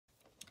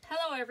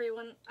Hello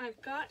everyone,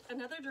 I've got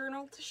another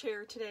journal to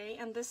share today,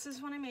 and this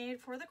is one I made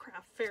for the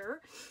craft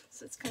fair.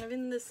 So it's kind of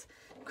in this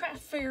craft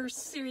fair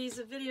series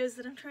of videos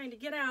that I'm trying to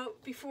get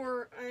out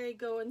before I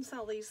go and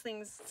sell these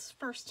things. It's the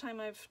first time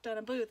I've done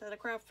a booth at a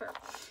craft fair.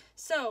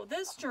 So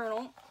this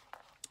journal,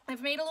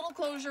 I've made a little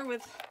closure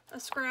with a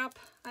scrap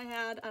I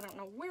had. I don't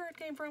know where it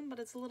came from, but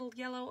it's a little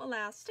yellow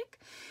elastic.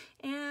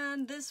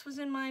 And this was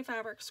in my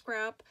fabric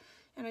scrap.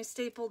 And I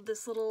stapled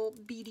this little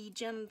beady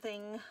gem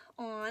thing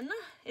on.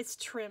 It's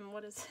trim.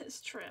 What is this?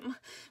 Trim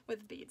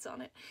with beads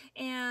on it.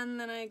 And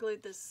then I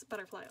glued this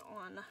butterfly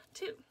on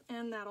too.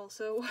 And that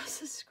also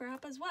was a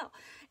scrap as well.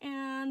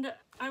 And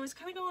I was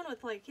kind of going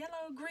with like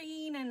yellow,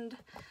 green, and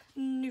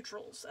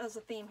neutrals as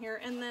a theme here.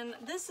 And then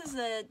this is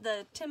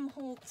the Tim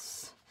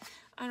Holtz,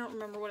 I don't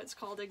remember what it's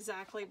called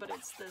exactly, but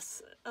it's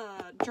this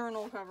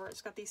journal cover.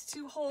 It's got these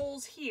two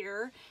holes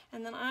here,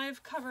 and then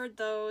I've covered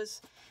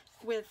those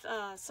with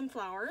some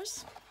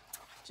flowers,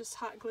 just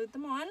hot glued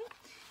them on,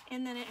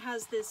 and then it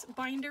has this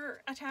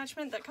binder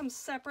attachment that comes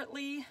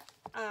separately,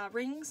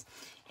 rings,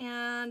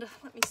 and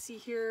let me see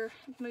here,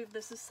 move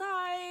this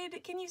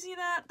aside, can you see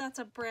that? That's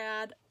a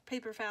brad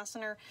paper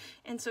fastener,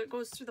 and so it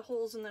goes through the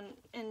holes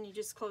and you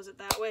just close it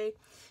that way.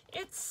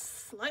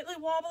 It's slightly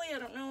wobbly, I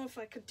don't know if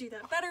I could do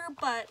that better,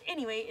 but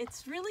anyway,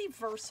 it's really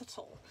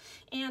versatile,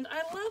 and I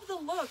love the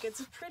look.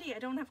 It's pretty. I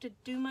don't have to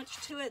do much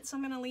to it, so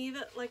I'm going to leave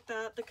it like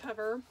that, the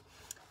cover.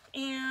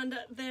 And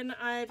then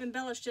I've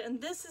embellished it, and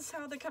this is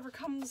how the cover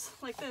comes,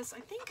 like this. I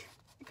think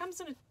it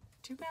comes in a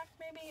 2-pack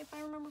maybe, if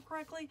I remember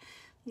correctly.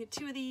 You get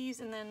 2 of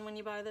these, and then when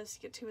you buy this,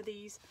 you get 2 of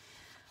these.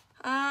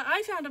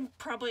 I found them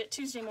probably at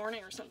Tuesday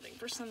morning or something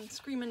for some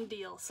screaming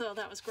deal, so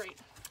that was great.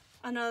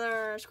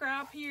 Another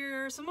scrap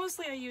here. So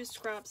mostly I used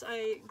scraps.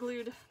 I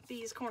glued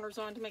these corners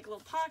on to make a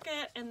little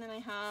pocket, and then I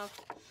have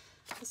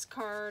this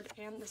card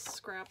and this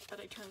scrap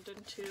that I turned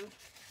into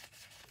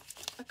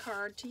a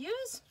card to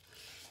use.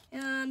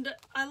 And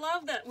I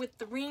love that with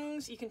the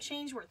rings you can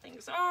change where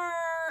things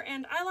are,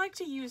 and I like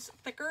to use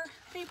thicker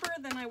paper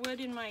than I would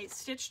in my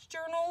stitched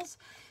journals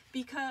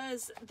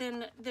because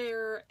then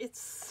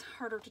it's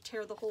harder to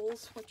tear the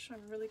holes, which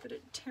I'm really good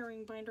at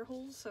tearing binder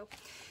holes. So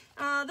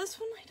this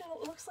one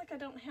it looks like I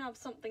don't have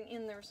something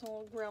in there, so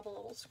I'll grab a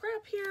little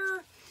scrap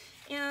here,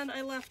 and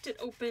I left it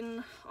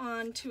open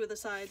on 2 of the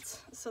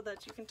sides so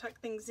that you can tuck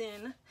things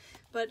in.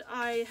 But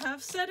I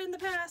have said in the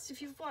past,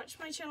 if you've watched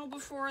my channel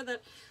before,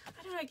 that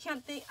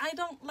I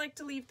don't like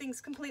to leave things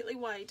completely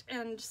white,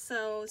 and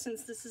so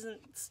since this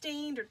isn't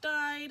stained or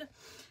dyed,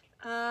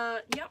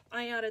 yeah,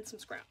 I added some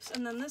scraps.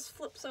 And then this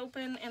flips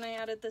open, and I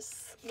added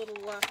this little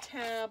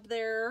tab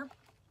there.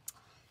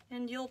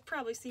 And you'll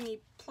probably see me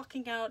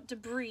plucking out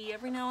debris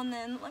every now and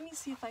then. Let me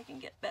see if I can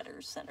get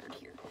better centered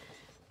here.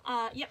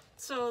 Yeah,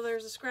 so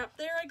there's a scrap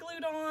there I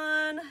glued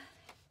on.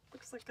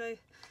 Looks like I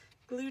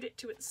glued it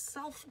to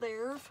itself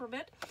there for a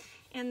bit.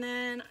 And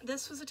then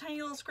this was a tiny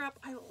little scrap.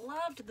 I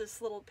loved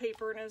this little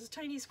paper, and it was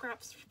tiny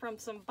scraps from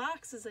some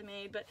boxes I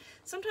made, but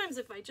sometimes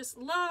if I just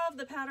love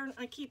the pattern,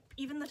 I keep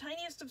even the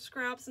tiniest of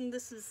scraps, and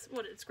this is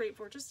what it's great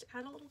for. Just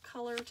add a little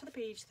color to the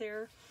page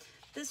there.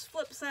 This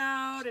flips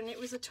out, and it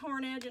was a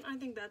torn edge, and I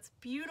think that's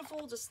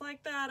beautiful, just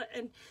like that,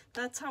 and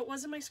that's how it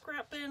was in my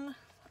scrap bin.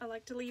 I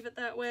like to leave it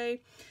that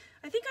way.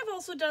 I think I've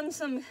also done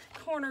some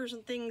corners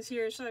and things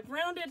here, so I've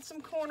rounded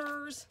some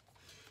corners,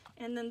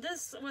 and then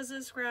this was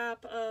a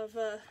scrap of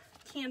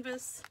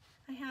canvas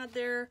I had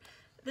there.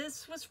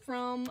 This was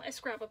from a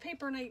scrap of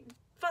paper, and I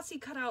fussy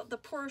cut out the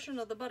portion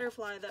of the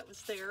butterfly that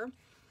was there.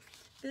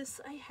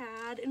 This I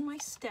had in my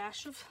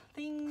stash of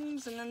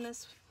things, and then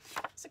this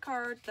is a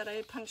card that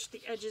I punched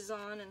the edges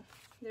on, and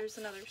there's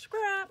another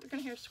scrap. You're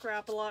gonna hear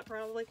scrap a lot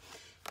probably,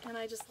 and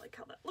I just like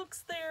how that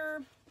looks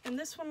there. And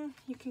this one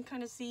you can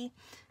kind of see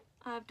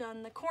I've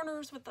done the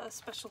corners with a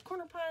special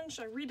corner punch.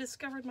 I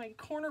rediscovered my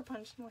corner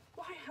punch. I'm like,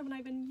 why haven't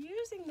I been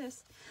using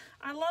this?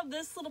 I love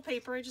this little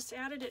paper. I just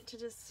added it to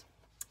just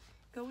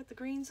go with the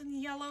greens and the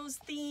yellows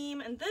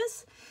theme. And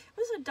this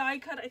was a die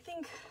cut. I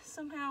think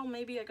somehow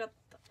maybe I got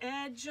the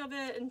edge of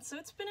it, and so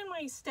it's been in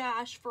my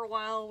stash for a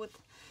while with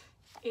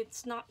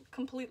it's not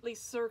completely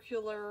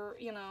circular,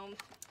 you know,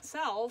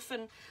 self,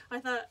 and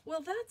I thought,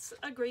 well, that's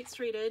a great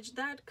straight edge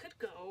that could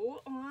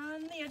go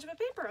on the edge of a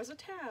paper as a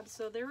tab.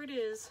 So there it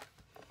is,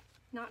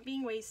 not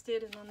being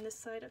wasted. And on this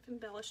side I've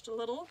embellished a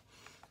little.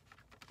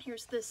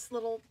 Here's this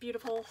little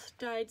beautiful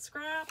dyed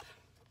scrap.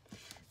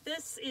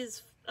 This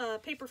is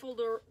paper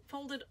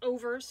folded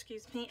over,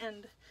 excuse me,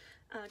 and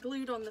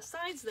glued on the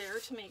sides there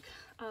to make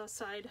a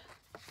side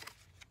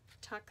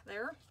tuck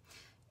there.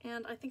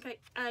 And I think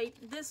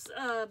this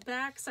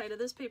back side of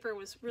this paper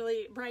was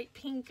really bright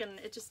pink, and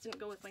it just didn't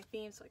go with my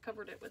theme, so I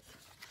covered it with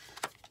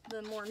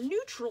the more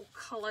neutral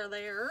color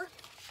there.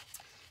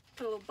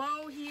 Put a little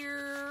bow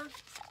here.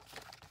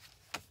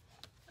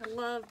 I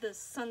love this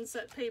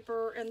sunset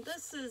paper, and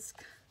this is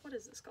what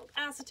is this called?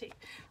 Acetate,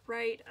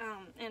 right?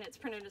 And it's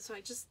printed, so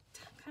I just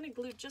kind of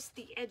glued just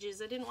the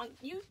edges. I didn't want,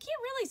 you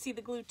can't really see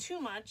the glue too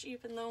much,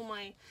 even though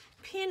my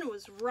pin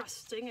was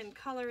rusting and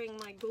coloring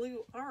my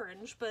glue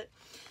orange, but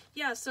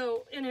yeah,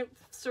 so, and it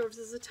serves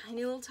as a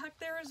tiny little tuck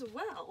there as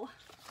well.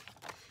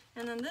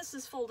 And then this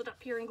is folded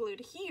up here and glued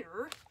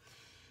here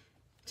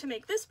to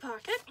make this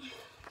pocket.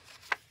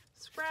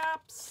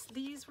 Scraps,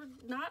 these were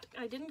not,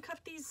 I didn't cut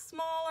these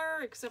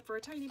smaller except for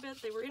a tiny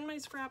bit. They were in my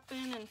scrap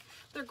bin, and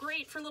they're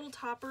great for little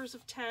toppers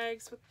of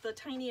tags with the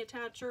tiny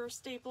attacher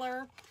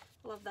stapler.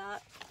 Love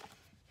that.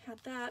 Had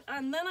that.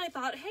 And then I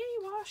thought, hey,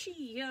 washi,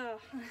 yeah.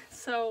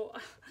 So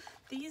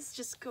these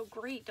just go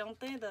great, don't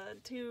they? The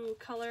two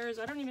colors.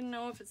 I don't even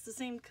know if it's the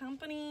same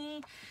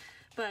company,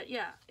 but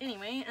yeah,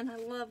 anyway, and I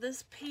love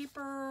this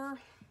paper.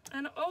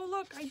 And oh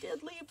look, I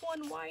did leave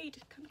one white.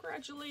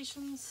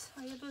 Congratulations,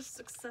 I was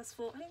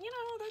successful. And you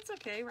know, that's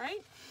okay,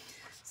 right?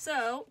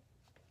 So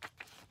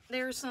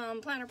there's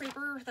some planner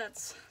paper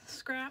that's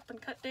scrap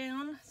and cut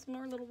down. Some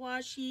more little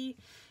washi.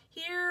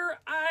 Here,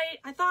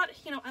 I thought,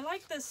 you know, I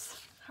like this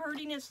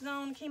hardiness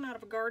zone, came out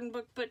of a garden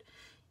book, but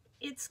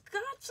it's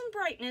got some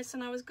brightness,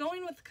 and I was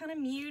going with kind of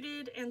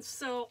muted, and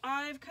so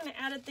I've kind of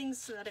added things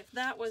so that if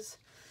that was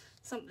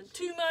something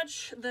too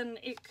much, then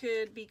it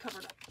could be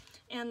covered up.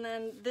 And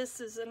then this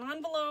is an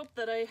envelope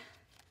that I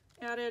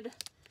added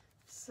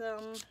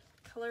some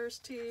colors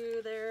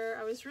to there.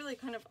 I was really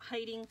kind of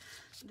hiding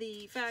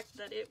the fact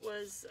that it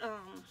was,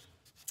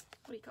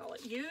 what do you call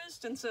it,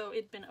 used, and so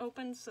it'd been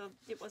opened, so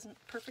it wasn't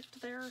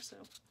perfect there, so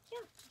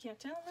yeah, you can't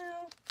tell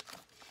now.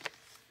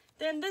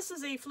 Then this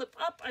is a flip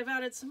up. I've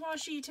added some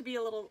washi to be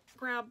a little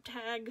grab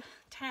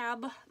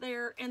tab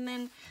there, and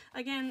then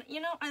again,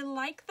 you know, I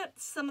like that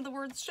some of the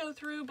words show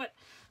through, but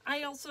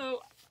I also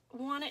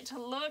want it to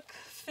look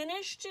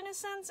finished in a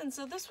sense, and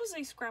so this was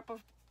a scrap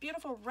of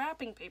beautiful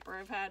wrapping paper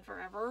I've had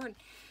forever, and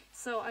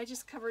so I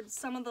just covered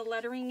some of the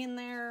lettering in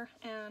there,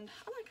 and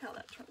I like how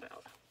that turned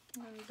out.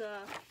 And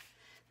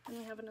then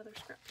we have another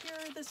scrap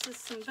here. This is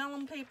some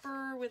vellum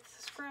paper with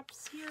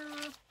scraps here,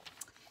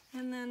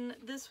 and then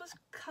this was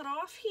cut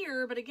off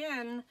here, but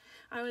again,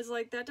 I was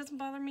like, that doesn't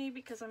bother me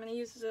because I'm going to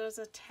use it as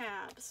a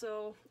tab.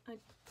 So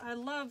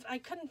I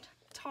couldn't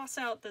toss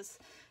out this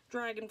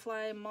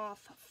dragonfly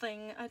moth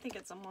thing. I think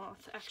it's a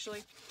moth,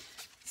 actually.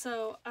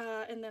 So,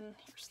 and then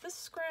here's this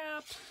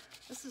scrap.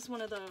 This is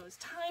one of those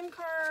time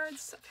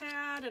cards I've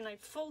had, and I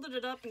folded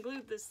it up and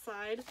glued this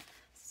side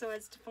so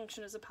as to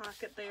function as a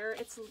pocket there.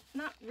 It's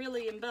not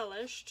really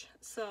embellished,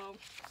 so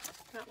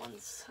that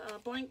one's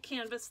blank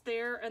canvas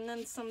there, and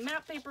then some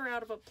matte paper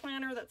out of a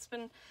planner that's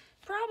been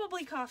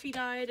probably coffee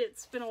dyed.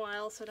 It's been a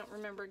while, so I don't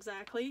remember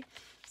exactly.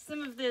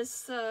 Some of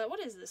this, what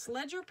is this,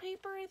 ledger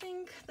paper, I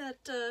think, that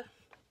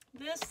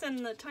this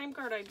and the time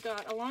card I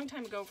got a long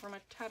time ago from a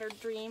Tattered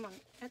Dream on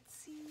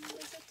Etsy,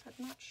 is it?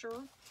 I'm not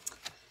sure.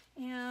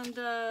 And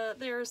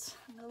there's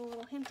another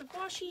little hint of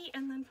washi,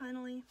 and then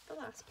finally the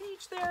last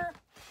page there.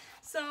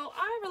 So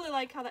I really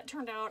like how that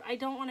turned out. I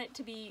don't want it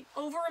to be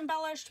over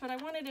embellished, but I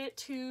wanted it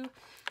to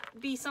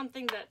be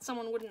something that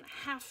someone wouldn't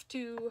have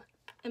to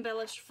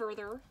embellish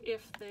further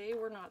if they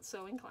were not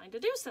so inclined to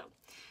do so.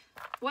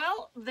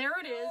 Well, there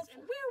it is.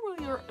 Where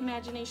will your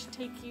imagination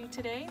take you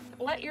today?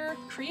 Let your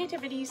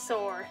creativity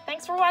soar.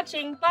 Thanks for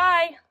watching.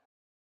 Bye!